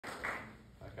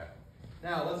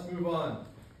Now let's move on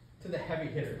to the heavy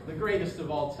hitter, the greatest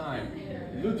of all time,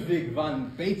 Ludwig van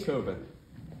Beethoven.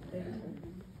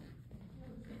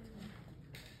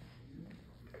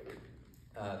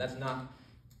 That's not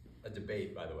a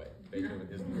debate, by the way. Beethoven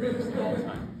is the greatest of all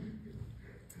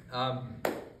time.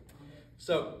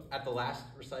 So at the last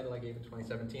recital I gave in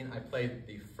 2017, I played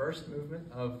the first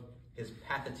movement of his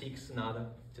Pathétique Sonata.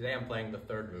 Today I'm playing the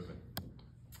third movement.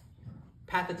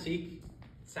 Pathétique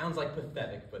sounds like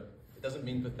pathetic, but it doesn't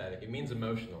mean pathetic. It means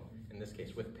emotional, in this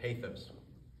case, with pathos.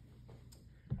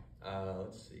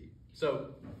 Let's see.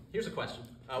 So here's a question.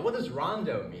 What does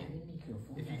rondo mean?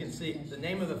 If you can see, the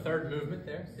name of the third movement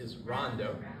there is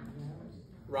rondo.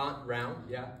 Round,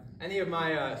 yeah. Any of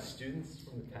my students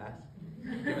from the past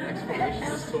give an explanation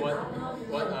as to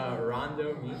what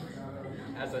rondo means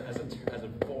as a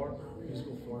form,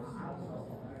 musical form?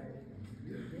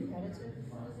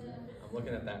 I'm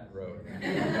looking at that road.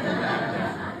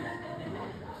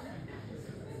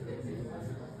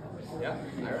 Yeah,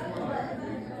 Ira?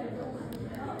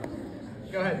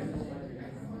 Go ahead.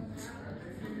 It's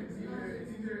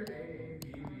either A, B,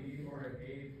 B, or A,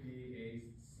 B, A,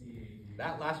 C, A, D.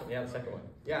 That last one, yeah, the second one.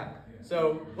 Yeah.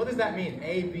 So what does that mean?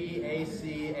 A, B, A,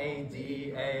 C, A,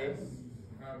 D, A?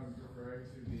 Referring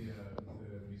to the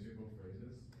musical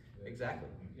phrases. Exactly.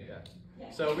 Yeah.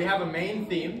 So we have a main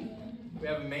theme. We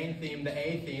have a main theme, the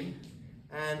A theme,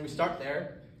 and we start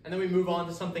there, and then we move on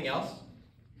to something else,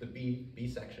 the B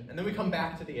section, and then we come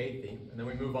back to the A theme, and then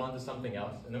we move on to something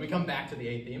else, and then we come back to the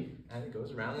A theme, and it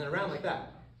goes around and around like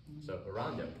that. So a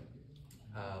rondo.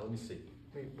 Let me see.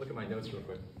 Let me look at my notes real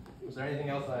quick. Was there anything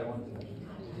else I wanted to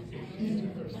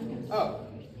mention? Oh,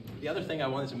 the other thing I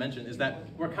wanted to mention is that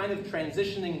we're kind of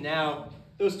transitioning now.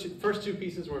 Those first two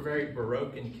pieces were very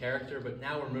Baroque in character, but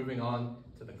now we're moving on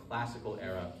to the classical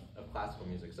era of classical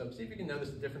music. So see if you can notice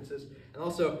the differences, and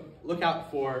also look out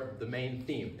for the main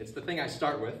theme. It's the thing I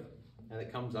start with, and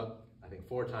it comes up, I think,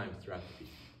 4 times throughout the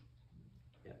piece.